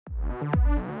Hi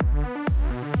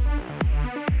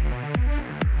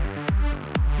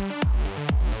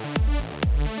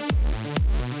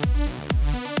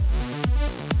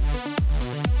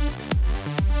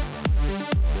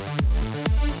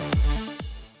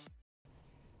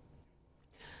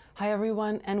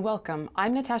everyone and welcome.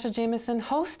 I'm Natasha Jamieson,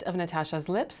 host of Natasha's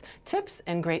Lips, Tips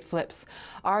and Great Flips.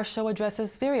 Our show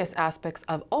addresses various aspects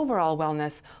of overall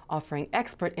wellness, offering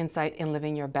expert insight in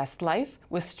living your best life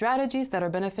with strategies that are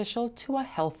beneficial to a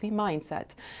healthy mindset.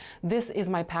 This is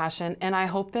my passion and I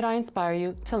hope that I inspire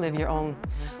you to live your own.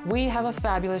 We have a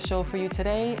fabulous show for you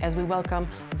today as we welcome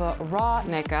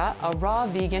VeRAWonica, a raw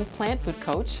vegan plant food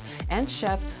coach and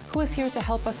chef who is here to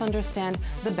help us understand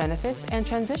the benefits and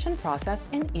transition process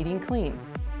in eating clean.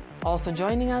 Also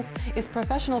joining us is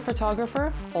professional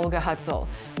photographer Olga Hutsul.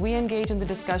 We engage in the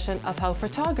discussion of how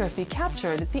photography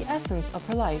captured the essence of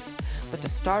her life. But to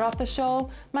start off the show,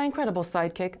 my incredible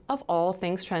sidekick of all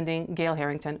things trending, Gayle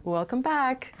Herrington. Welcome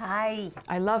back. Hi.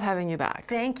 I love having you back.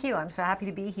 Thank you. I'm so happy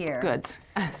to be here. Good.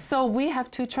 So we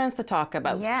have two trends to talk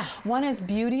about. Yes. One is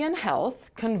beauty and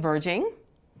health converging,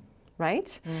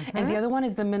 right? Mm-hmm. And the other one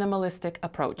is the minimalistic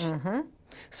approach. Mm-hmm.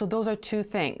 So those are two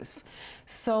things.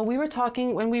 So we were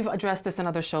talking, when we've addressed this in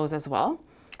other shows as well.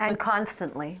 And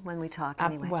constantly when we talk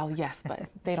anyway. Well, yes, but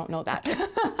they don't know that.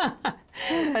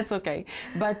 That's okay.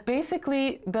 But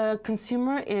basically, the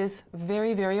consumer is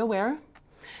very, very aware.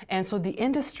 And so the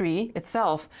industry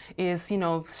itself is,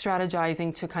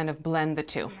 strategizing to kind of blend the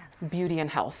two, yes. Beauty and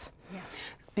health.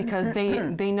 Yes. Because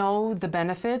they know the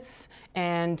benefits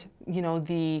and,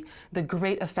 the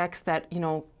great effects that,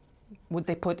 what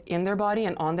they put in their body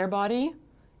and on their body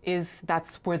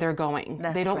that's where they're going.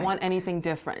 They don't want anything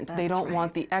different. They don't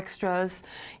want the extras,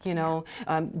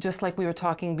 just like we were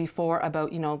talking before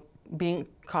about, being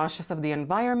cautious of the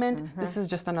environment. Mm-hmm. This is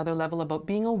just another level about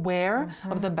being aware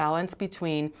mm-hmm. of the balance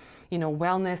between,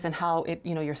 wellness and how it,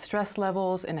 your stress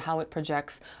levels and how it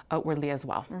projects outwardly as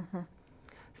well. Mm-hmm.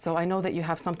 So I know that you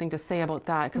have something to say about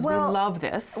that because we love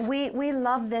this. We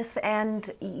love this,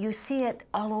 and you see it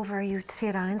all over. You see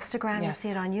it on Instagram, yes. You see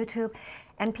it on YouTube.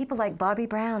 And people like Bobbi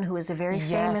Brown, who is a very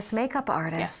famous makeup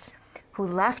artist, yes. who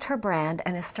left her brand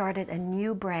and has started a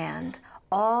new brand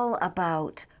all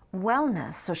about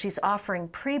wellness. So she's offering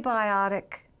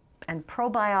prebiotic and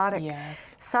probiotic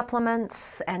yes.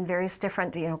 supplements and various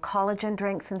different, collagen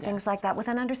drinks and things yes. like that with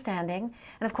an understanding.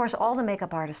 And of course, all the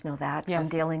makeup artists know that yes. from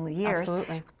dealing with years.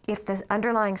 Absolutely. If the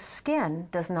underlying skin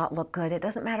does not look good, it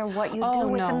doesn't matter what you do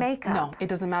with the makeup. No, it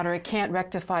doesn't matter. It can't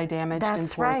rectify damaged and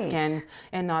poor skin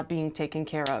and not being taken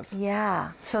care of.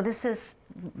 Yeah. So this is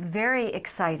very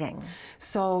exciting.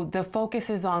 So the focus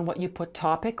is on what you put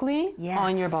topically yes.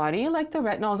 on your body, like the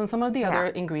retinols and some of the other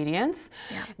ingredients,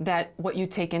 that what you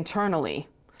take internally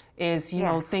is,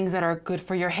 yes. things that are good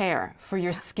for your hair, for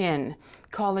your skin,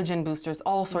 collagen boosters,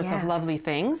 all sorts yes. of lovely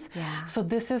things. Yeah. So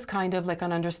this is kind of like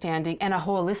an understanding and a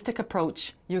holistic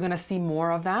approach. You're going to see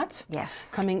more of that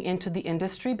yes. coming into the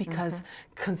industry because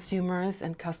mm-hmm. consumers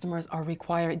and customers are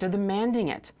required, they're demanding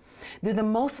it. They're the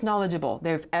most knowledgeable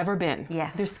they've ever been.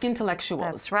 Yes. They're skintellectuals.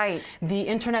 That's right. The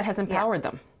internet has empowered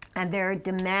them. And they're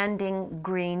demanding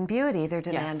green beauty. They're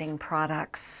demanding yes.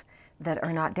 products that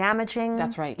are not damaging.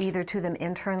 That's right. Either to them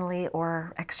internally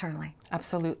or externally.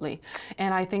 Absolutely.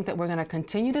 And I think that we're going to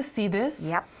continue to see this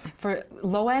yep. for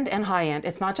low-end and high-end.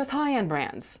 It's not just high-end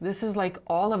brands. This is like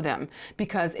all of them.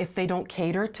 Because if they don't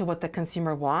cater to what the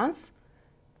consumer wants,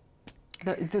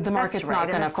 the market's not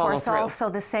going to follow through. Also,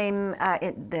 the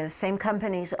same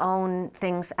companies own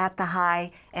things at the high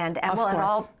end at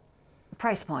all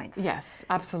price points. Yes,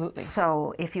 absolutely.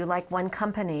 So if you like one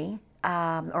company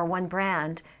or one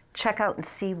brand, check out and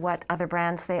see what other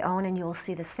brands they own, and you will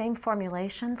see the same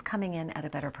formulations coming in at a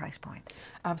better price point.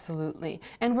 Absolutely.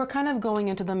 And we're kind of going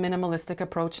into the minimalistic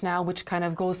approach now, which kind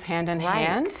of goes hand in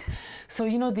hand. So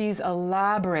these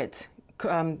elaborate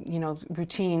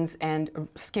routines and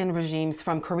skin regimes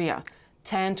from Korea,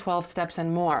 10, 12 steps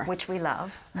and more. Which we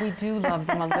love. We do love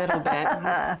them a little bit,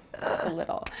 just a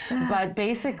little. But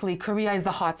basically, Korea is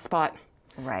the hot spot.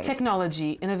 Right.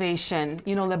 Technology, innovation,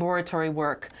 laboratory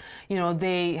work.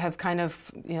 They have kind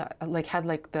of had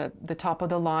the top of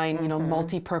the line, mm-hmm.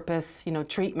 multi-purpose,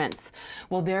 treatments.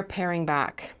 Well, they're paring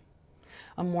back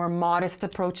a more modest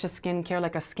approach to skincare,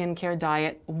 like a skincare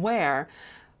diet, where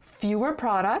fewer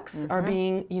products mm-hmm. are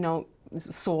being,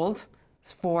 sold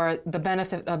for the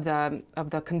benefit of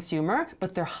the consumer,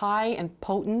 but they're high and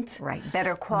potent. Right,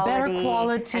 better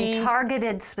quality. And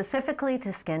targeted specifically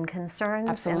to skin concerns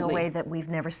Absolutely. In a way that we've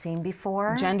never seen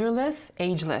before. Genderless,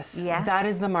 ageless. Yes. That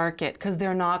is the market, because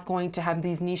they're not going to have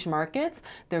these niche markets.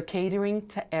 They're catering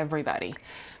to everybody.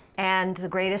 And the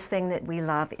greatest thing that we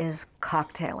love is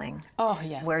cocktailing. Oh,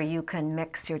 yes. Where you can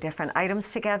mix your different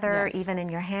items together, Yes. even in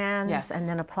your hands, Yes. and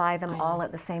then apply them all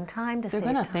at the same time to save time.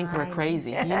 They're going to think we're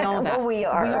crazy. You know that. Well, we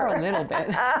are. We are a little bit.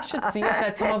 You should see us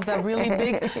at some of the really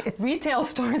big retail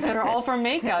stores that are all for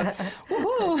makeup.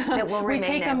 Woohoo! That will we remain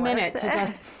take a minute to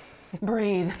just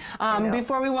breathe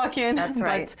before we walk in. That's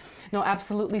right. But, no,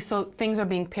 absolutely. So things are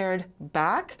being pared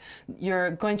back.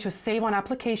 You're going to save on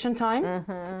application time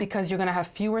because you're going to have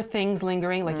fewer things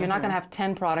lingering. Like you're not going to have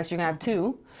 10 products. You're going to have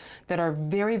 2 that are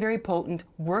very, very potent,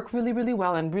 work really, really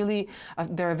well, and really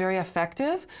they're very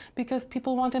effective because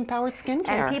people want empowered skincare.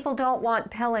 And people don't want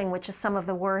pilling, which is some of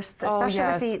the worst,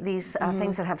 especially with these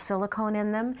things that have silicone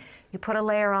in them. You put a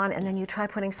layer on, and then you try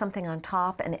putting something on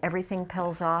top, and everything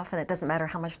pills off, and it doesn't matter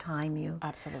how much time you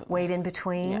wait in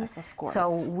between. Yes, of course.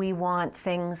 So we want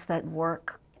things that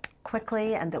work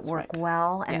quickly and that work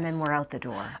well, and then we're out the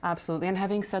door. Absolutely. And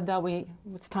having said that,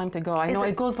 it's time to go. I know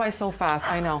it goes by so fast.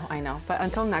 I know. But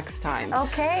until next time.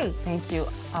 Okay. Thank you.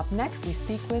 Up next, we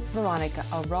speak with Veronica,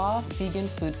 a raw vegan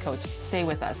food coach. Stay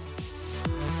with us.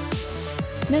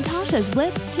 Natasha's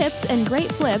Lips, Tips, and Great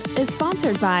Flips is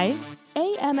sponsored by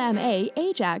AMMA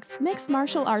Ajax Mixed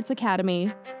Martial Arts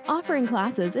Academy, offering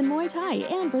classes in Muay Thai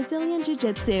and Brazilian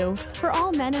Jiu-Jitsu for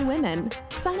all men and women.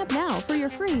 Sign up now for your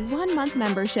free 1-month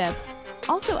membership.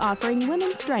 Also offering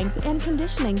Women's Strength and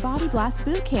Conditioning Body Blast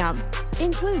Boot Camp.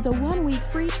 Includes a 1-week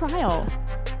free trial.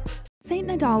 St.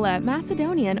 Nadala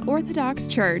Macedonian Orthodox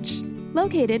Church,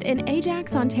 located in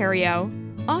Ajax, Ontario.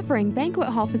 Offering banquet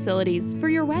hall facilities for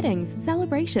your weddings,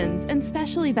 celebrations, and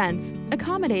special events,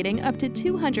 accommodating up to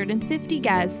 250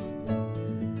 guests.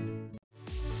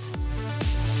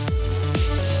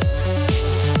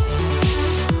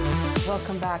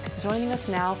 Welcome back. Joining us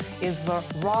now is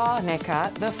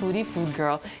VeRAWonica, the foodie food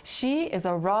girl. She is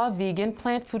a raw vegan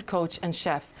plant food coach and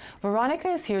chef. Veronica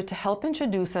is here to help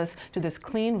introduce us to this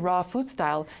clean raw food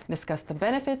style and discuss the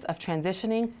benefits of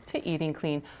transitioning to eating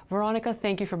clean. Veronica,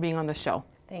 thank you for being on the show.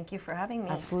 Thank you for having me.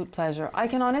 Absolute pleasure. I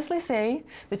can honestly say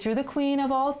that you're the queen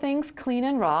of all things clean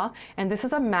and raw, and this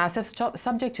is a massive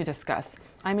subject to discuss.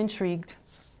 I'm intrigued.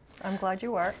 I'm glad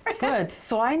you are. Good.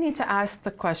 So I need to ask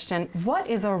the question, what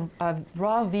is a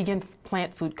raw vegan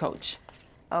plant food coach?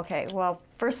 Okay, well,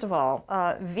 first of all,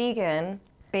 vegan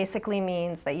basically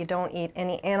means that you don't eat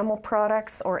any animal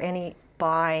products or any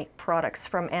byproducts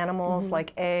from animals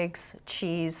like eggs,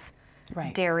 cheese,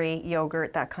 dairy,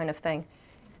 yogurt, that kind of thing.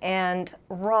 And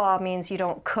raw means you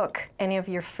don't cook any of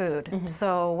your food.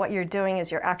 So what you're doing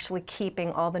is you're actually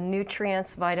keeping all the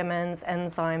nutrients, vitamins,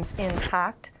 enzymes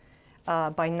intact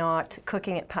by not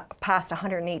cooking it past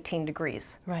 118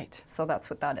 degrees. Right. So that's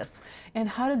what that is. And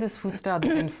how did this food style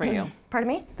begin for you? Pardon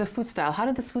me? The food style. How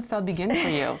did this food style begin for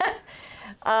you?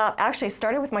 Actually, it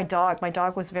started with my dog. My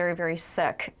dog was very, very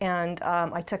sick, and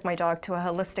I took my dog to a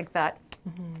holistic vet,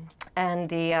 and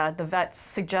the vet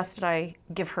suggested I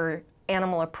give her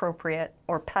animal appropriate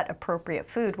or pet appropriate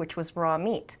food, which was raw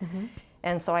meat.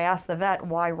 And so I asked the vet,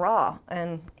 why raw?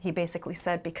 And he basically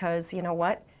said, because you know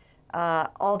what?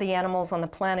 All the animals on the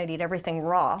planet eat everything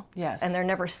raw, and they're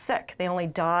never sick. They only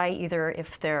die either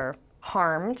if they're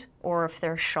harmed or if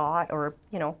they're shot or,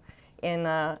 you know,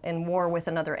 in war with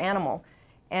another animal.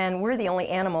 And we're the only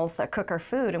animals that cook our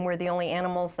food, and we're the only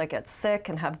animals that get sick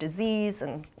and have disease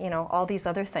and, you know, all these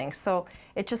other things. So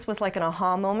it just was like an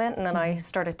aha moment, and then I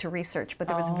started to research, but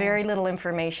there was very little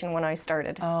information when I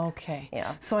started. Okay.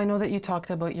 Yeah. So I know that you talked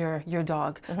about your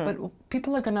dog, but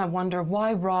people are going to wonder,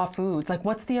 why raw foods? Like,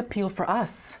 what's the appeal for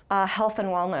us? Health and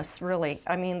wellness, really.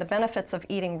 I mean, the benefits of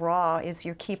eating raw is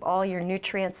you keep all your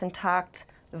nutrients intact,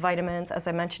 vitamins, as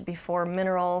I mentioned before,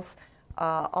 minerals,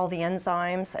 all the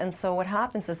enzymes, and so what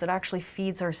happens is it actually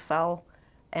feeds our cell,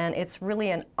 and it's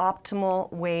really an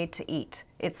optimal way to eat.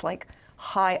 It's like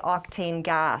high octane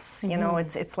gas, you know,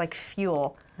 it's like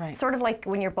fuel. Sort of like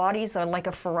when your body's like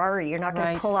a Ferrari, you're not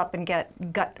going to pull up and get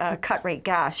cut rate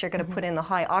gas, you're going to put in the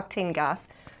high octane gas,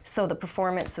 so the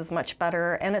performance is much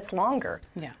better and it's longer.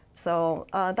 Yeah. So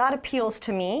that appeals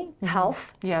to me,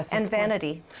 health and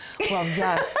vanity. Well,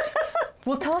 yes.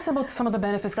 Well, tell us about some of the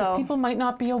benefits, because people might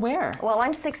not be aware. Well,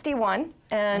 I'm 61,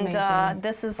 and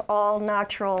this is all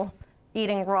natural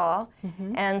eating raw.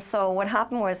 And so what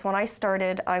happened was, when I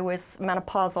started, I was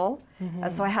menopausal,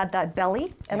 and so I had that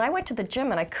belly, and I went to the gym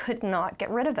and I could not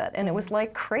get rid of it, and it was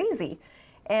like crazy.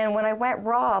 And when I went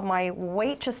raw, my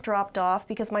weight just dropped off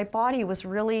because my body was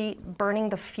really burning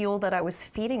the fuel that I was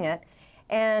feeding it,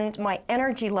 and my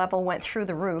energy level went through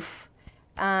the roof.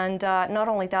 And not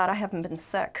only that, I haven't been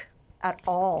sick at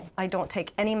all. I don't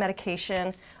take any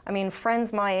medication. I mean,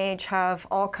 friends my age have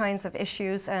all kinds of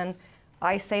issues, and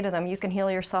I say to them, you can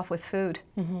heal yourself with food.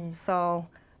 So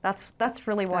that's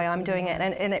really why I'm doing it.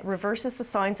 And it reverses the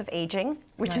signs of aging,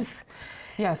 which is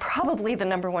probably the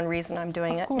 #1 reason I'm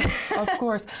doing it. Of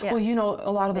course. Well, you know,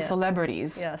 a lot of the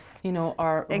celebrities, you know,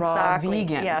 are raw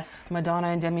vegan. Madonna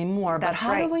and Demi Moore. But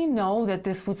how do we know that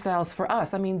this food style is for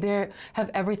us? I mean, they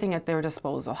have everything at their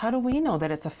disposal. How do we know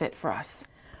that it's a fit for us?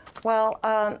 Well,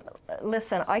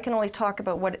 listen, I can only talk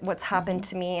about what's happened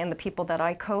to me and the people that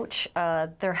I coach.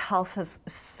 Their health has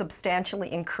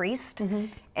substantially increased,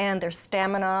 and their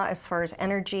stamina as far as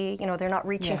energy, you know, they're not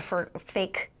reaching for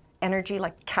fake energy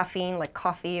like caffeine, like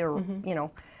coffee, or, you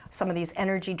know, some of these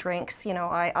energy drinks. You know,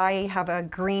 I have a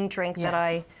green drink that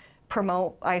I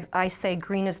promote. I say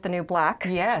green is the new black.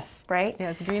 Yes. Right?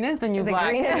 Yes, green is the new black.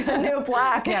 Green is the new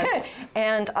black. Yes.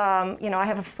 And, you know, I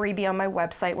have a freebie on my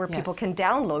website where people can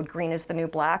download Green is the New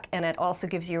Black, and it also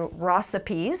gives you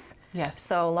recipes. Yes.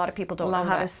 So a lot of people don't know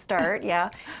how to start.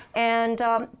 And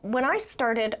when I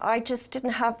started, I just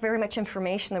didn't have very much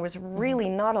information. There was really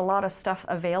not a lot of stuff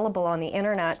available on the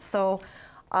internet. So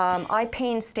I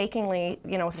painstakingly,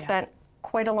 you know, spent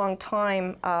quite a long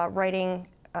time writing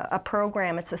a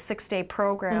program. It's a 6-day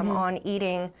program on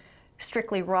eating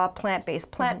strictly raw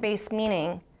plant-based. Plant-based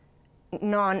meaning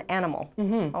non-animal,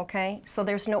 okay? So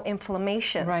there's no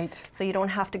inflammation. Right. So you don't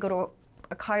have to go to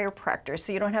a chiropractor.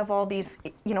 So you don't have all these,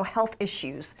 you know, health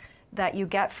issues that you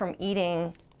get from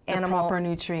eating proper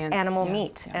nutrients, animal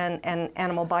meat and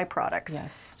animal byproducts.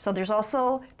 Yes. So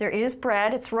there is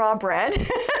bread. It's raw bread.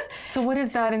 So what is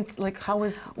that? Like, how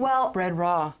is bread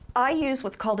raw? I use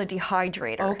what's called a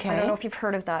dehydrator. Okay. I don't know if you've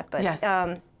heard of that, but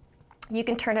you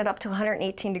can turn it up to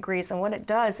 118 degrees, and what it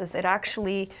does is it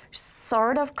actually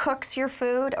sort of cooks your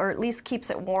food, or at least keeps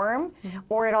it warm,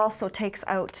 or it also takes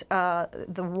out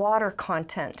the water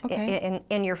content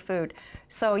in your food.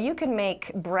 So you can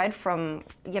make bread from,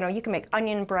 you know, you can make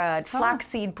onion bread,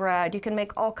 flaxseed bread, you can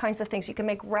make all kinds of things. You can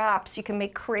make wraps, you can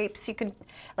make crepes, you can,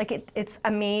 like, it's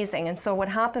amazing. And so what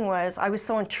happened was, I was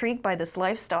so intrigued by this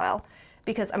lifestyle,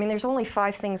 because, I mean, there's only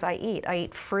 5 things I eat. I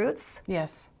eat fruits,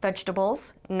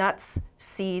 vegetables, nuts,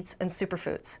 seeds, and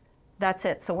superfoods. That's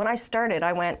it. So when I started,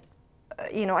 I went,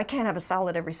 you know, I can't have a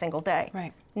salad every single day.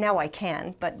 Right. Now I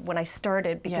can, but when I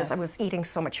started, because I was eating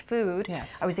so much food,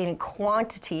 I was eating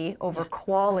quantity over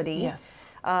quality.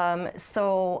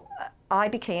 So I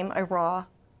became a raw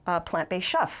plant-based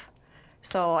chef.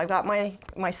 So I got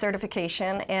my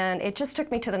certification, and it just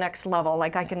took me to the next level.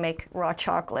 Like, I can make raw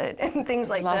chocolate and things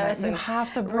like this, and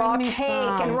have to bring raw me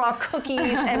cake and raw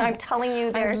cookies. And I'm telling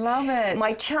you, I love it.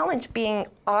 My challenge being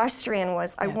Austrian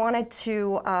was I wanted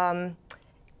to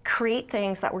create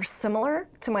things that were similar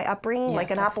to my upbringing,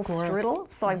 like an apple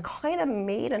strudel. So I've kind of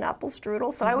made an apple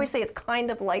strudel. So I always say it's kind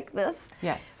of like this.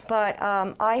 Yes. But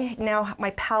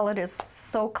my palate is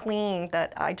so clean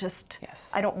that I just,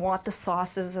 I don't want the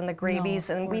sauces and the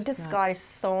gravies, and we disguise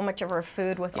so much of our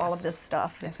food with all of this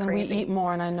stuff. It's crazy. And we eat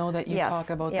more, and I know that you talk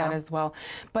about that as well.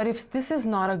 But if this is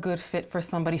not a good fit for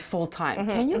somebody full-time,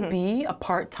 can you be a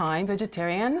part-time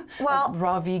vegetarian,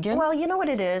 raw vegan? Well, you know what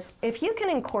it is? If you can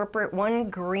incorporate one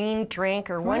green drink,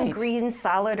 or one green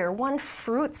salad, or one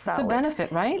fruit salad. It's a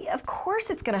benefit, right? Of course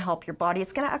it's going to help your body.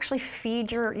 It's going to actually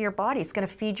feed your body. It's going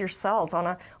to feed your cells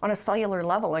on a cellular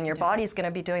level, and your body's going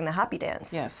to be doing the happy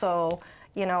dance. So,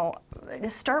 you know,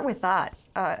 start with that.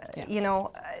 You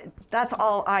know, that's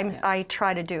all I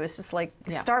try to do, is just like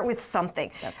start with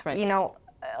something. That's right. You know,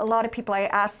 a lot of people, I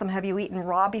ask them, have you eaten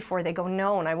raw before? They go,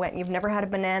 no. And I went, you've never had a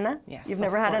banana? Yes, you've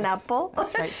never had an apple?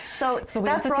 That's right. So we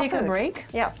that's have to take food. a break.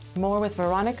 Yeah. More with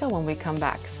Veronica when we come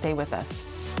back. Stay with us.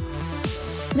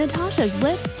 Natasha's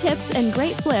Lips, Tips, and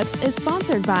Great Flips is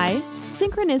sponsored by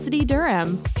Synchronicity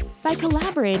Durham. By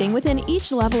collaborating within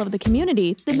each level of the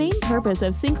community, the main purpose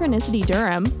of Synchronicity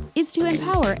Durham is to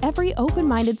empower every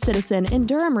open-minded citizen in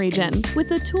Durham region with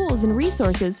the tools and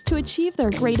resources to achieve their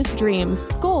greatest dreams,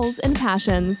 goals, and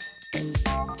passions.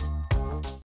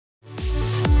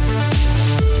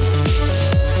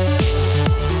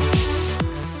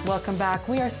 Welcome back.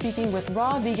 We are speaking with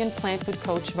raw vegan plant food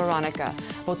coach Veronica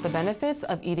about the benefits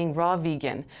of eating raw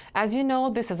vegan. As you know,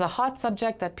 this is a hot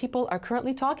subject that people are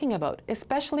currently talking about,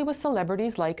 especially with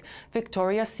celebrities like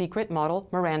Victoria's Secret model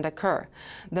Miranda Kerr.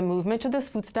 The movement to this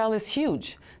food style is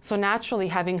huge. So naturally,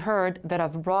 having heard that a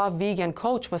raw vegan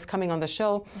coach was coming on the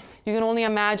show, you can only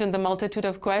imagine the multitude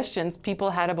of questions people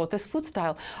had about this food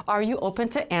style. Are you open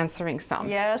to answering some?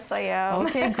 Yes, I am.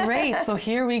 Okay, great. So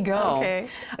here we go. Okay.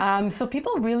 So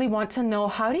people really want to know,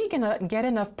 how do you get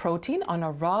enough protein on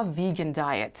a raw vegan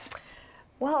diet?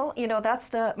 Well, you know, that's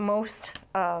the most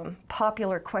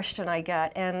popular question I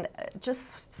get. And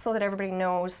just so that everybody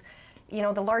knows, you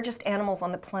know, the largest animals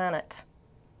on the planet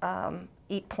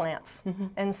eat plants.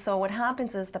 And so what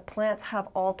happens is the plants have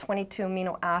all 22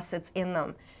 amino acids in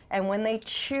them. And when they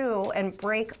chew and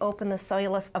break open the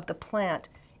cellulose of the plant,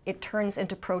 it turns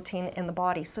into protein in the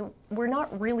body. So we're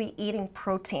not really eating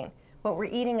protein. What we're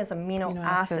eating is amino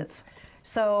acids.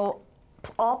 So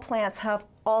all plants have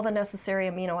all the necessary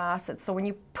amino acids. So when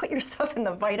you put your stuff in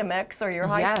the Vitamix or your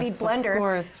high-speed blender,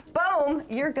 boom,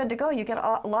 you're good to go. You get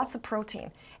lots of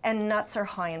protein. And nuts are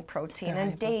high in protein,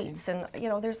 and dates, and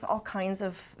there's all kinds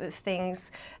of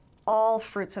things. All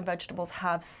fruits and vegetables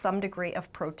have some degree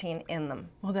of protein in them.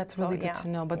 Well, that's really good to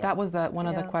know. But that was one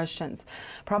of the questions.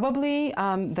 Probably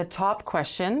the top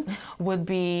question would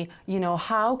be,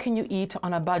 how can you eat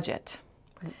on a budget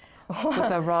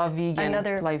with a raw vegan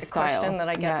Another lifestyle? Question that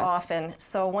I get often.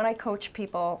 So when I coach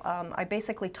people, I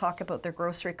basically talk about their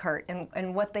grocery cart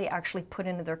and what they actually put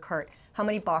into their cart. How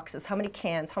many boxes, how many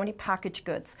cans, how many packaged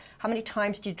goods, how many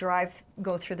times do you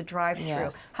go through the drive-through?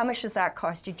 How much does that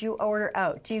cost? Did you order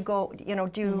out? Do you go,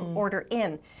 do you order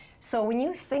in? So when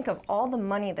you think of all the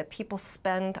money that people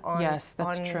spend on,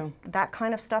 that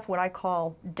kind of stuff, what I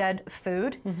call dead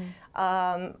food,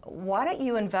 why don't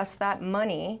you invest that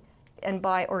money and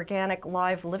buy organic,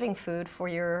 live, living food for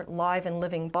your live and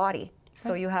living body,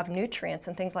 so you have nutrients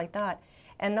and things like that.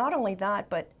 And not only that,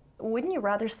 but wouldn't you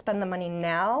rather spend the money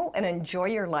now and enjoy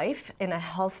your life in a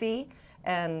healthy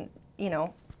and,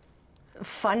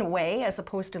 fun way, as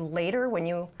opposed to later when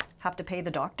you have to pay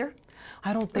the doctor?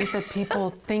 I don't think that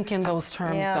people think in those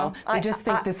terms, though. They just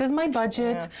think, this is my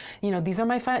budget, these are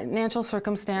my financial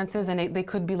circumstances, and they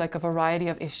could be like a variety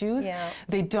of issues.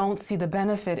 They don't see the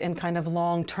benefit in kind of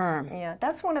long term. Yeah,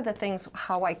 that's one of the things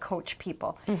how I coach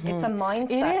people. It's a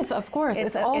mindset. It is, of course.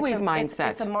 It's always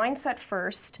mindset. It's a mindset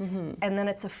first, and then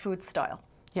it's a food style.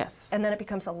 Yes. And then it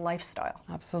becomes a lifestyle.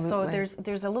 Absolutely. So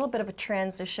there's a little bit of a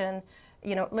transition.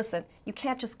 Listen, you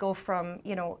can't just go from,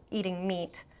 eating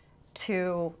meat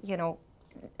to,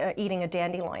 eating a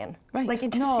dandelion. Right. Like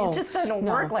it just doesn't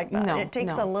work like that. It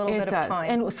takes a little bit of time.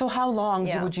 And so how long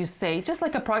would you say? Just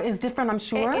like is different, I'm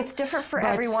sure. It's different for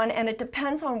everyone, and it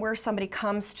depends on where somebody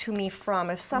comes to me from.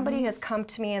 If somebody has come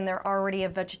to me and they're already a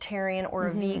vegetarian or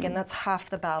a vegan, that's half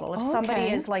the battle. If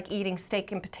somebody is like eating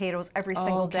steak and potatoes every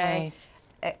single day,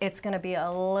 it's going to be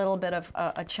a little bit of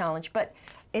a challenge. But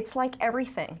it's like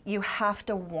everything. You have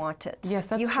to want it. Yes,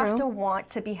 that's true. You have to want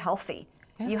to be healthy.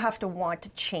 You have to want to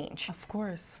change. Of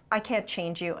course. I can't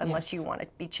change you unless you want to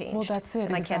be changed. Well, that's it.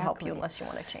 And I can't help you unless you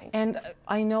want to change. And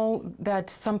I know that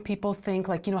some people think,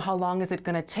 like, how long is it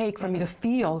going to take for me to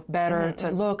feel better,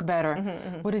 to look better?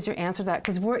 What is your answer to that?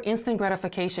 Because we're instant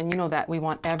gratification. You know that. We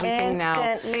want everything now.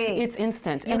 Instantly. It's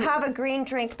instant. You have a green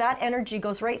drink, that energy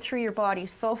goes right through your body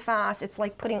so fast. It's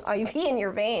like putting IV in your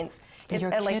veins. It's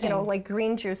like, like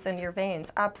green juice in your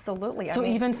veins. Absolutely. So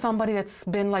even somebody that's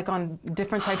been like on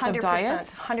different types of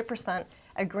diets? 100%.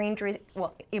 A green drink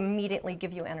will immediately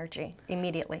give you energy,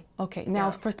 immediately. Okay,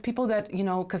 now for people that,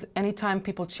 because anytime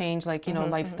people change like,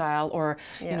 lifestyle or,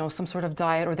 some sort of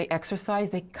diet or they exercise,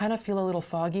 they kind of feel a little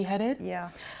foggy-headed. Yeah.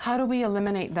 How do we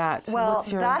eliminate that? Well,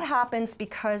 that happens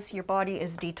because your body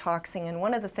is detoxing, and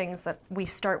one of the things that we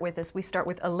start with is we start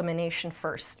with elimination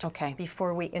first. Okay.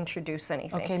 Before we introduce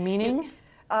anything. Okay, meaning?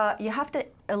 You have to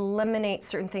eliminate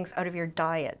certain things out of your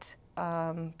diet.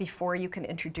 Before you can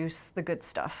introduce the good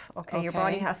stuff. Okay, your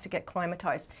body has to get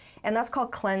climatized, and that's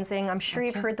called cleansing. I'm sure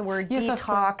you've heard the word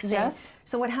detoxing. Yes.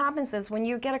 So what happens is when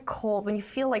you get a cold, when you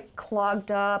feel like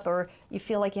clogged up, or you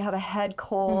feel like you have a head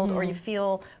cold, or you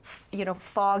feel,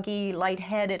 foggy,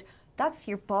 lightheaded, that's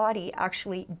your body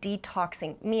actually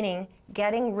detoxing, meaning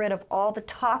getting rid of all the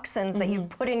toxins that you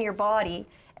put in your body,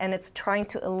 and it's trying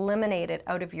to eliminate it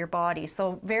out of your body.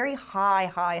 So very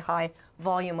high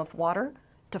volume of water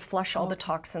to flush all the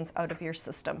toxins out of your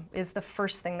system is the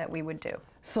first thing that we would do.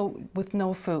 So with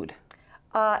no food?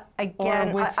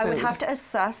 Again, I would have to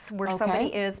assess where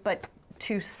somebody is, but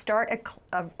to start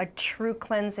a true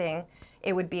cleansing,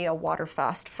 it would be a water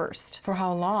fast first. For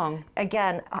how long?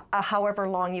 Again, however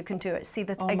long you can do it. See,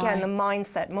 the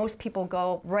mindset. Most people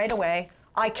go right away,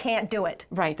 I can't do it.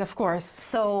 Right, of course.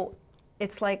 So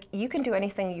it's like you can do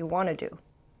anything you want to do.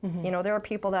 There are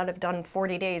people that have done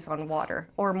 40 days on water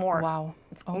or more. Wow.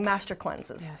 It's master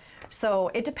cleanses. Yes. So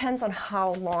it depends on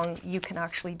how long you can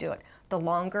actually do it. The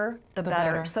longer, the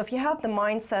better. So if you have the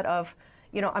mindset of,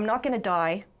 I'm not going to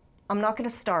die, I'm not going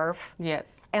to starve, yes,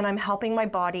 and I'm helping my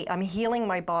body, I'm healing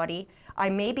my body, I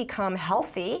may become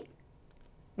healthy,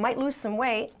 might lose some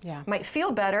weight, might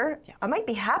feel better, I might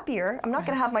be happier, I'm not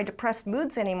going to have my depressed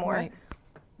moods anymore. Right.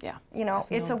 Yeah.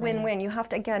 It's a win-win. You have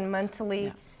to, again,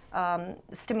 mentally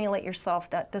stimulate yourself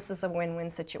that this is a win-win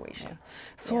situation.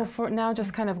 So for now,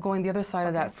 just kind of going the other side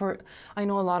of that, I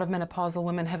know a lot of menopausal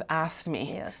women have asked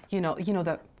me, you know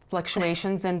the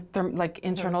fluctuations in like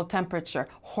internal temperature,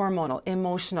 hormonal,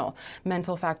 emotional,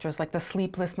 mental factors like the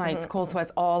sleepless nights, cold sweats,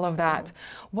 all of that.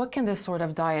 What can this sort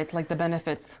of diet, like the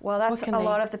benefits? Well, that's a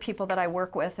lot of the people that I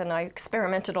work with, and I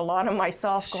experimented a lot on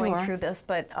myself going through this.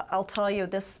 But I'll tell you,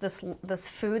 this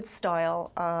food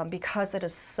style, because it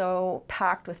is so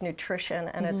packed with nutrition,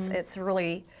 and it's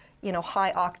really, you know,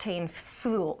 high octane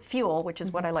fuel, which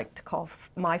is what I like to call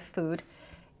my food.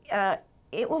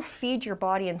 It will feed your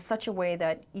body in such a way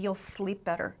that you'll sleep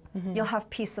better. You'll have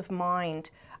peace of mind.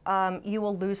 You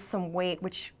will lose some weight,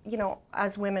 which, you know,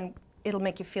 as women, it'll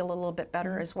make you feel a little bit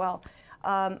better as well.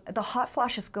 The hot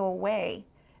flashes go away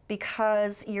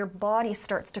because your body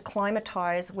starts to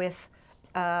climatize with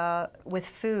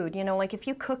food. You know, like if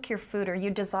you cook your food or you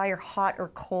desire hot or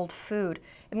cold food,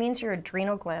 it means your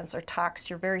adrenal glands are taxed.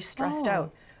 You're very stressed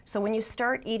out. So when you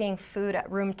start eating food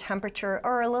at room temperature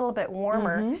or a little bit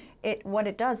warmer, what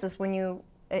it does is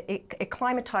it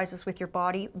climatizes with your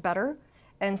body better.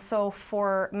 And so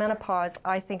for menopause,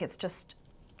 I think it's just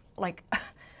like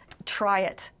try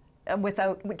it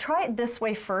this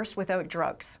way first without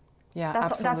drugs. Yeah,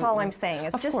 that's all I'm saying.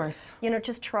 It's of just, course. you know,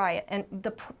 just try it. And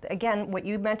again, what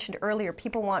you mentioned earlier,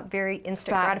 people want very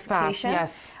instant gratification.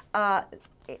 Fast,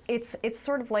 yes. It's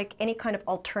sort of like any kind of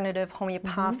alternative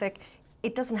homeopathic.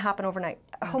 It doesn't happen overnight.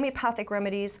 Homeopathic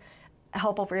remedies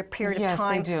help over a period of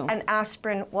time. Yes, they do. And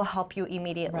aspirin will help you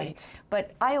immediately. Right.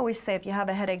 But I always say if you have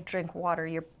a headache, drink water.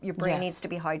 Your brain needs to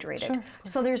be hydrated. Sure,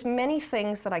 so there's many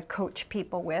things that I coach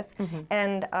people with.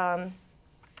 And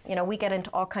you know, we get into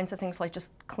all kinds of things like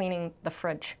just cleaning the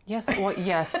fridge. Yes, well,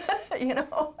 yes. You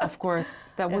know? Of course,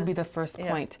 that would be the first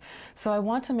point. So I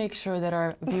want to make sure that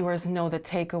our viewers know the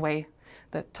takeaway,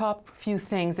 the top few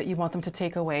things that you want them to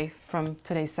take away from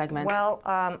today's segment. Well,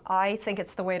 I think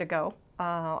it's the way to go.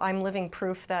 I'm living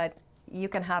proof that you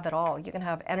can have it all. You can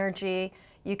have energy,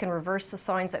 you can reverse the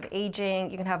signs of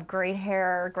aging, you can have great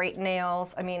hair, great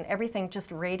nails. I mean, everything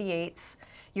just radiates.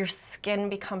 Your skin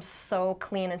becomes so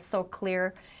clean and so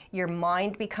clear. Your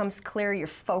mind becomes clear, your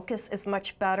focus is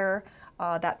much better.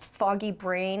 That foggy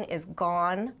brain is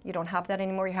gone. You don't have that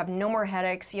anymore. You have no more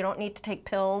headaches. You don't need to take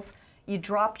pills. You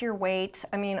drop your weight.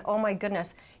 I mean, oh my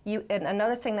goodness. And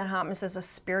another thing that happens is a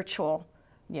spiritual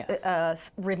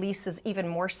release is even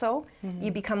more so.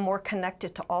 You become more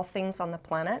connected to all things on the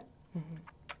planet.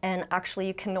 And actually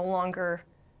you can no longer,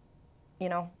 you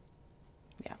know,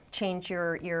 change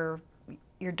your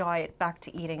diet back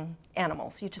to eating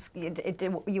animals. You just,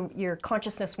 your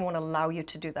consciousness won't allow you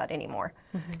to do that anymore.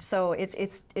 So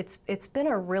it's been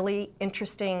a really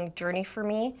interesting journey for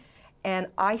me. And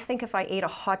I think if I ate a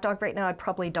hot dog right now, I'd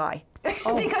probably die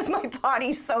because my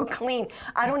body's so clean.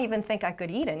 I don't even think I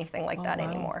could eat anything like that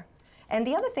anymore. And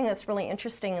the other thing that's really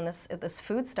interesting in this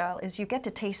food style is you get to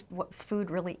taste what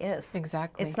food really is.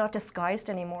 Exactly. It's not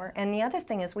disguised anymore. And the other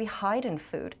thing is we hide in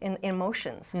food, in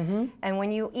emotions. And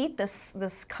when you eat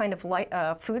this kind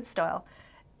of food style,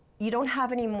 you don't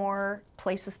have any more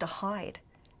places to hide.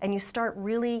 And you start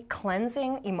really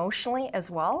cleansing emotionally as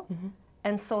well.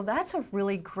 And so that's a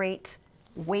really great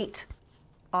weight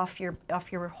off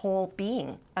your whole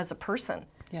being as a person.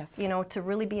 Yes. You know, to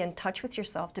really be in touch with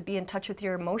yourself, to be in touch with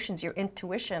your emotions, your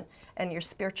intuition, and your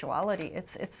spirituality.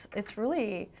 It's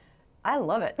really, I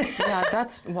love it. Yeah,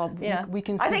 that's, well, we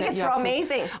can see I think that it's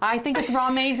amazing. I think it's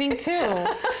amazing too.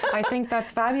 I think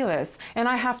that's fabulous. And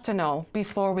I have to know,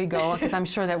 before we go, because I'm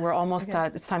sure that we're almost,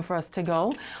 it's time for us to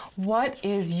go, what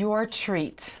is your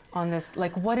treat on this?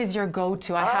 Like, what is your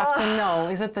go-to? I have to know.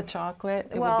 Is it the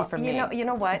chocolate? It would be for me. You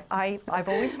know what? I've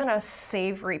always been a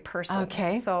savory person.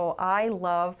 Okay. So I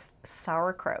love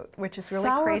sauerkraut, which is really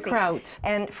crazy. Sauerkraut.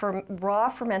 And for raw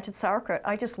fermented sauerkraut,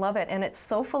 I just love it. And it's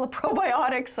so full of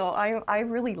probiotics, so I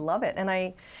really love it. And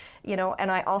I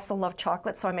also love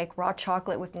chocolate, so I make raw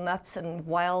chocolate with nuts and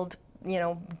wild, you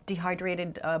know,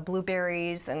 dehydrated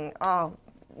blueberries, and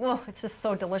it's just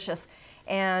so delicious.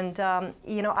 And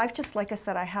you know, I've just, like I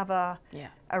said, I have a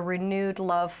renewed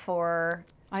love for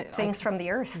things from the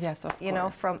earth. Yes, of course. You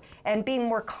know, and being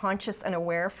more conscious and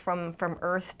aware from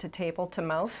earth to table to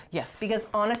mouth. Yes. Because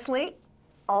honestly,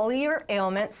 all your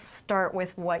ailments start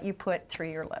with what you put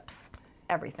through your lips.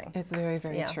 Everything. It's very,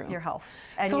 very true. Your health.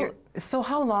 And so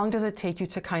how long does it take you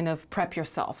to kind of prep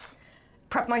yourself?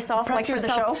 Prep myself, Prep like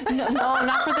yourself. for the show? No,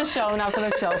 not for the show, not for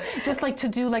the show. Just like to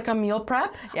do like a meal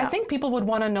prep. Yeah. I think people would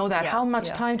want to know that. How much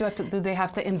time do they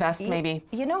have to invest maybe?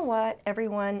 You know what,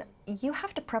 everyone? You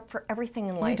have to prep for everything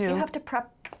in life. You do. You have to prep,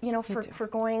 you know, for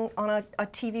going on a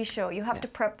TV show. You have to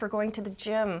prep for going to the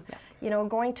gym. you know,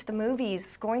 going to the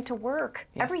movies, going to work,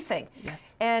 everything.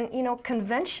 Yes. And, you know,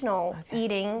 conventional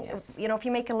eating, you know, if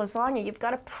you make a lasagna, you've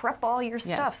got to prep all your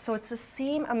stuff. So it's the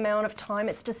same amount of time,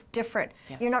 it's just different.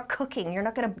 You're not cooking, you're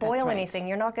not going to boil anything,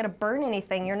 you're not going to burn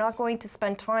anything, you're not going to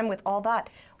spend time with all that.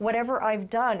 Whatever I've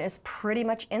done is pretty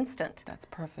much instant. That's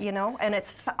perfect. You know, and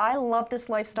I love this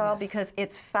lifestyle because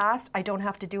it's fast. I don't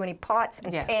have to do any pots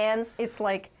and pans. It's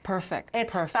like perfect.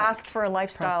 It's fast for a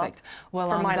lifestyle. Perfect. Well,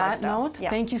 for on my that lifestyle. note,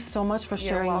 thank you so much for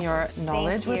sharing your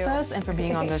knowledge with us and for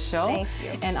being on the show. Thank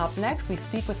you. And up next, we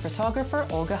speak with photographer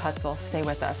Olga Hutsul. Stay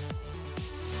with us.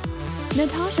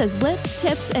 Natasha's Lips,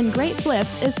 Tips, and Great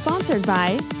Flips is sponsored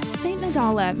by St.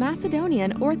 Nadala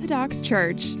Macedonian Orthodox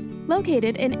Church,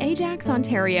 located in Ajax,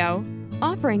 Ontario,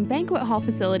 offering banquet hall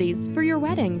facilities for your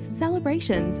weddings,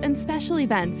 celebrations, and special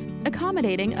events,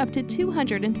 accommodating up to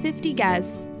 250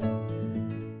 guests.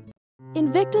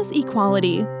 Invictus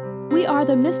Equality. We are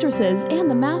the mistresses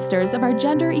and the masters of our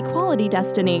gender equality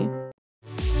destiny.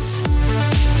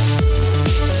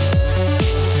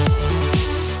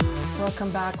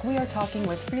 Welcome back. We are talking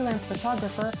with freelance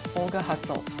photographer Olga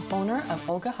Hutsul, owner of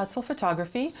Olga Hutsul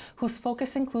Photography, whose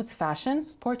focus includes fashion,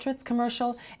 portraits,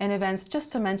 commercial, and events,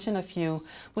 just to mention a few.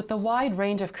 With a wide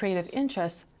range of creative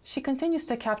interests, she continues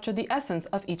to capture the essence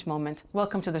of each moment.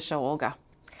 Welcome to the show, Olga.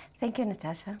 Thank you,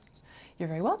 Natasha. You're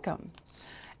very welcome.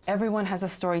 Everyone has a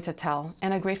story to tell,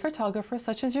 and a great photographer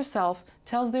such as yourself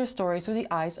tells their story through the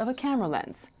eyes of a camera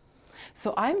lens.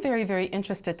 So I'm very, very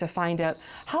interested to find out,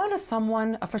 how does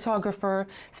someone, a photographer,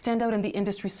 stand out in the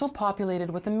industry so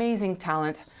populated with amazing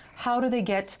talent? How do they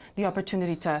get the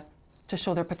opportunity to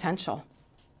show their potential?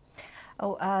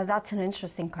 Oh, that's an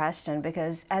interesting question,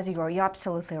 because as you're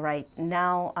absolutely right.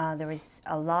 Now there is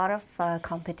a lot of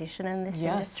competition in this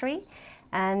industry,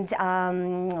 and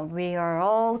we are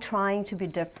all trying to be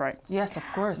different. Yes, of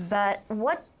course. But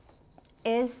what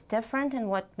is different and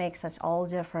what makes us all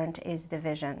different is the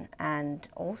vision, and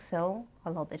also a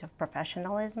little bit of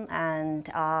professionalism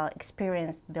and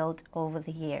experience built over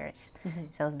the years.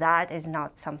 So that is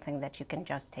not something that you can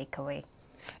just take away.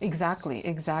 Exactly,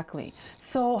 exactly.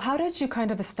 So how did you kind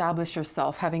of establish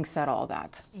yourself, having said all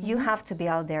that? You have to be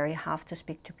out there, you have to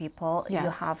speak to people, you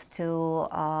have to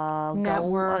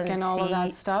network go and all of see,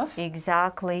 that stuff?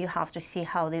 Exactly, you have to see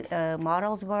how the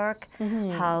models work,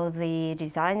 how the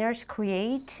designers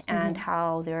create, and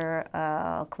how their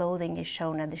clothing is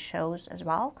shown at the shows as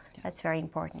well. That's very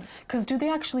important. Because do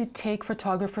they actually take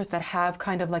photographers that have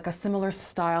kind of like a similar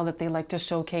style that they like to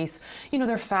showcase, you know,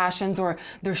 their fashions or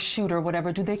their shoot or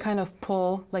whatever? Do they kind of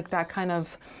pull like that kind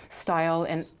of style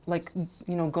and like,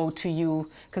 you know, go to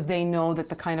you because they know that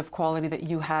the kind of quality that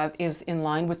you have is in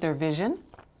line with their vision?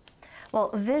 Well,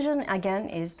 vision, again,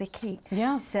 is the key.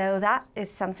 Yeah. So that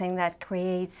is something that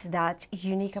creates that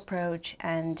unique approach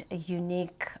and a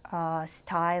unique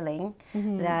styling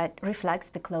that reflects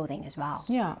the clothing as well.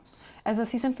 Yeah. As a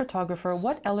seasoned photographer,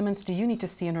 what elements do you need to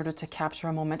see in order to capture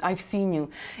a moment? I've seen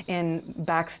you in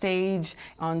backstage,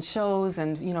 on shows,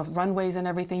 and, you know, runways and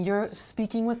everything. You're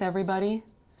speaking with everybody.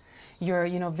 You're,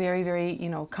 you know, very, very, you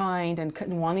know, kind and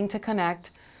wanting to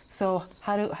connect. So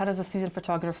how does a seasoned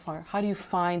photographer, how do you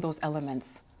find those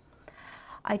elements?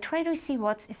 I try to see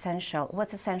what's essential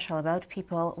about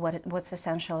people, what's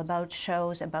essential about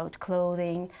shows, about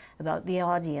clothing, about the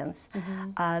audience.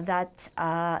 That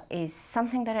is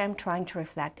something that I'm trying to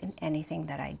reflect in anything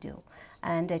that I do.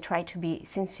 And I try to be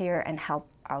sincere and help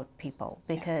out people,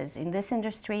 because in this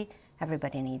industry,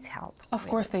 everybody needs help. Of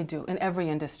course they do, in every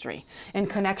industry. And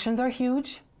connections are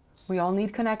huge. We all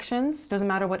need connections, doesn't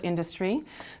matter what industry.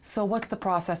 So what's the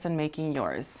process in making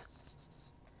yours?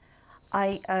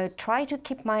 I try to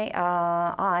keep my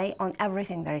eye on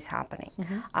everything that is happening.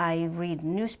 I read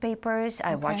newspapers,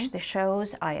 I watch the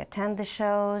shows, I attend the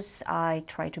shows, I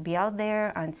try to be out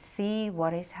there and see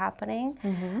what is happening.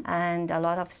 And a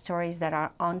lot of stories that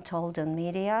are untold in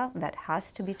media that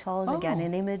has to be told again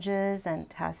in images and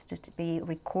has to be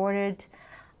recorded,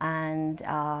 and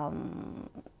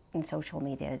in social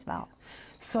media as well.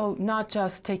 So not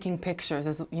just taking pictures,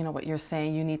 is, you know, what you're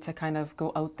saying. You need to kind of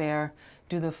go out there,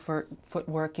 do the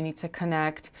footwork. You need to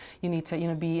connect. You need to, you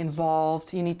know, be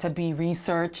involved. You need to be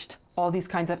researched. All these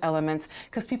kinds of elements,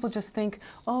 because people just think,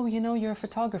 oh, you know, you're a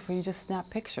photographer. You just snap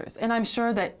pictures. And I'm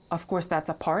sure that, of course, that's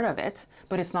a part of it,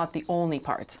 but it's not the only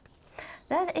part.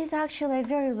 That is actually a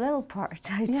very little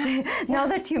part, I'd say. Now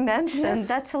that you mentioned,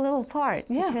 that's a little part,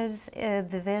 because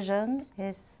the vision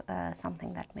is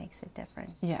something that makes it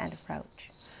different and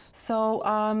approach. So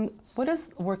what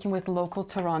does working with local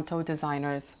Toronto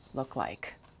designers look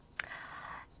like?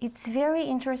 It's very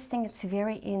interesting, it's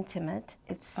very intimate.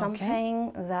 It's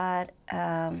something that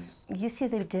you see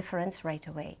the difference right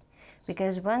away.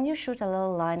 Because when you shoot a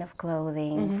little line of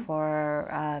clothing for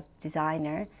a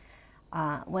designer,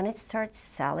 when it starts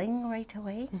selling right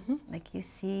away, like you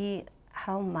see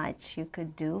how much you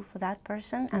could do for that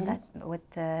person, and that's what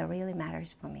really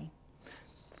matters for me.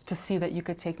 To see that you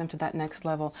could take them to that next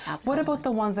level. Absolutely. What about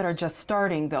the ones that are just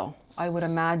starting, though? I would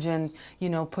imagine, you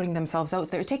know, putting themselves out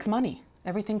there. It takes money.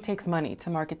 Everything takes money to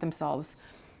market themselves.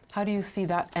 How do you see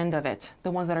that end of it?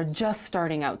 The ones that are just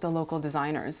starting out, the local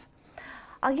designers.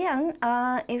 Again,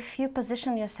 if you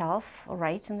position yourself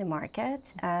right in the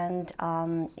market, and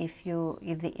if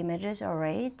the images are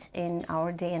right in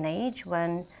our day and age,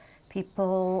 when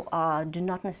people do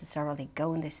not necessarily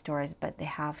go in the stores, but they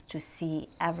have to see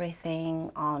everything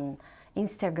on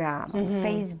Instagram, on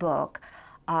Facebook.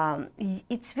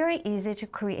 It's very easy to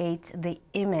create the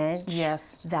image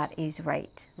that is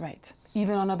right. Right.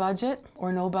 Even on a budget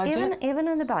or no budget? Even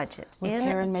on the budget. With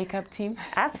hair and makeup team?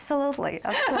 Absolutely,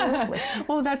 absolutely.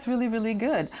 Well, that's really, really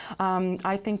good.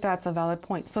 I think that's a valid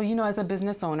point. So, you know, as a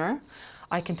business owner,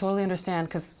 I can totally understand,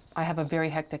 because I have a very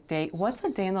hectic day. What's a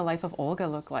day in the life of Olga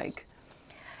look like?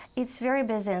 It's very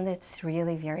busy, and it's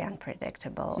really very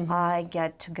unpredictable. I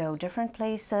get to go different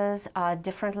places,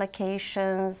 different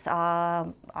locations.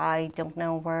 I don't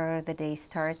know where the day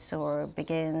starts or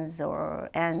begins or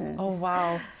ends. Oh,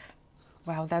 wow.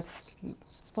 Wow, that's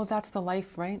the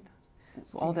life, right?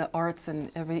 All the arts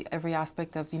and every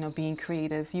aspect of, you know, being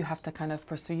creative. You have to kind of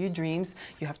pursue your dreams.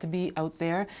 You have to be out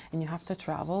there, and you have to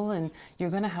travel, and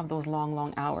you're going to have those long,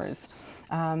 long hours.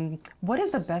 What is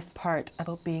the best part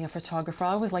about being a photographer?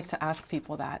 I always like to ask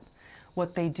people that,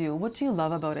 what they do. What do you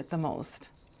love about it the most?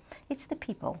 It's the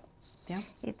people. Yeah.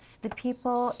 It's the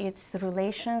people, it's the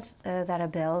relations that are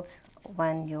built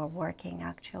when you're working,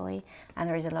 actually. And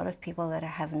there is a lot of people that I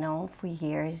have known for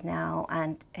years now,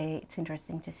 and it's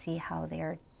interesting to see how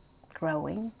they're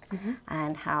growing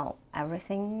and how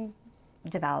everything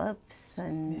develops,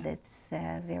 and it's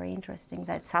very interesting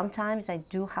that sometimes I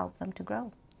do help them to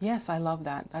grow. Yes, I love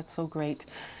that. That's so great.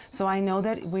 So I know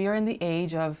that we are in the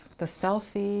age of the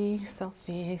selfie.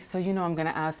 So, you know, I'm going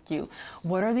to ask you,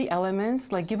 what are the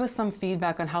elements? Like, give us some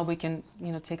feedback on how we can,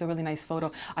 you know, take a really nice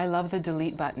photo. I love the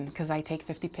delete button, because I take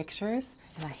 50 pictures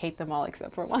and I hate them all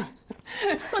except for one.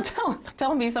 So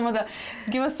tell me some of the,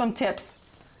 give us some tips.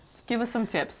 Give us some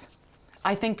tips.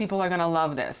 I think people are going to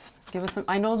love this. Give us some,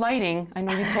 I know lighting. I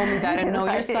know you told me that, and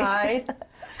know your side.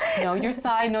 Know your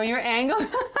side, know your angle.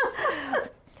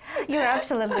 You're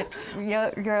absolutely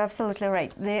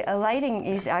right. The lighting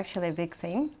is actually a big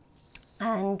thing,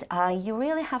 and you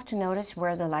really have to notice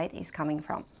where the light is coming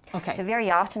from. Okay. So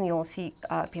very often you'll see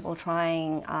people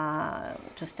trying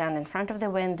to stand in front of the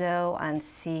window and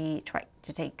try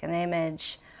to take an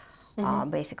image,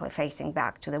 basically facing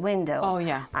back to the window. Oh,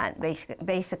 yeah. And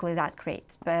basically that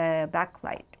creates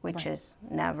backlight, which is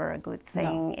never a good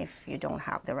thing if you don't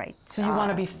have the right. So you want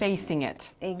to be facing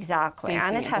it. Exactly,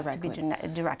 and it has directly. to be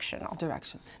directional.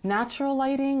 Natural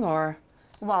lighting, or?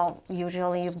 Well,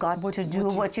 usually you've got to do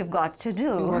what you've got to do.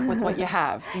 You work with what you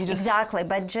have. You just exactly,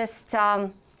 but just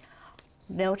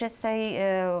notice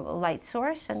a light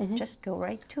source and just go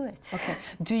right to it. Okay.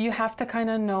 Do you have to kind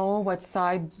of know what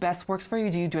side best works for you?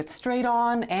 Do you do it straight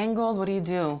on, angled? What do you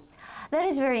do? That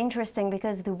is very interesting,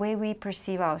 because the way we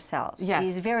perceive ourselves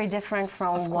is very different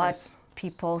from what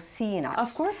people see in us.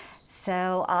 Of course.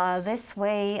 So this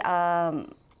way,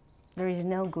 there is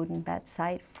no good and bad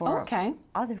side for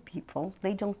other people.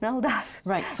 They don't know that.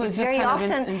 Right. So it's very just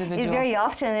kind often, of individual. very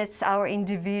often it's our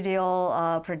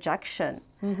individual projection,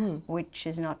 which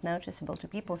is not noticeable to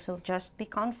people. So just be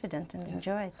confident and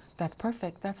enjoy it. That's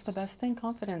perfect. That's the best thing,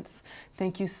 confidence.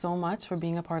 Thank you so much for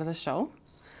being a part of the show.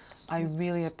 I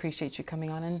really appreciate you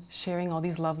coming on and sharing all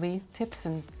these lovely tips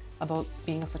about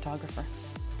being a photographer.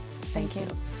 Thank you.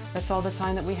 That's all the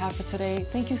time that we have for today.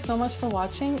 Thank you so much for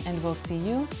watching, and we'll see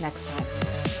you next time.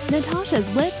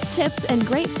 Natasha's Lips, Tips, and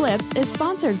Great Flips is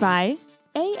sponsored by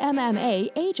AMMA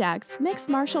Ajax Mixed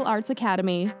Martial Arts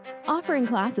Academy, offering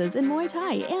classes in Muay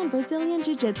Thai and Brazilian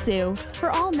Jiu-Jitsu for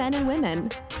all men and women.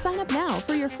 Sign up now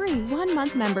for your free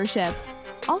 1-month membership.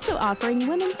 Also offering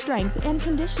Women's Strength and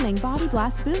Conditioning Body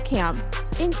Blast Boot Camp.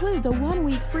 Includes a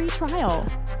 1-week free trial.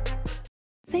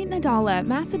 St. Nadala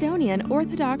Macedonian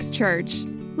Orthodox Church,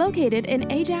 located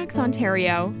in Ajax,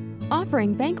 Ontario,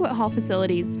 offering banquet hall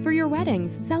facilities for your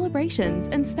weddings, celebrations,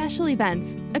 and special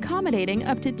events, accommodating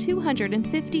up to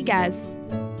 250 guests.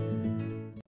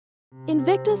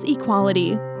 Invictus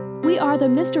Equality. We are the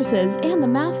mistresses and the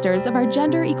masters of our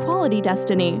gender equality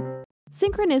destiny.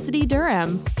 Synchronicity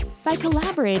Durham. By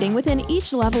collaborating within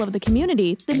each level of the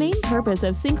community, the main purpose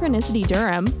of Synchronicity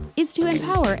Durham is to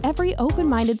empower every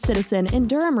open-minded citizen in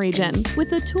Durham region with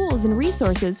the tools and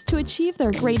resources to achieve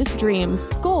their greatest dreams,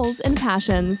 goals, and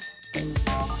passions.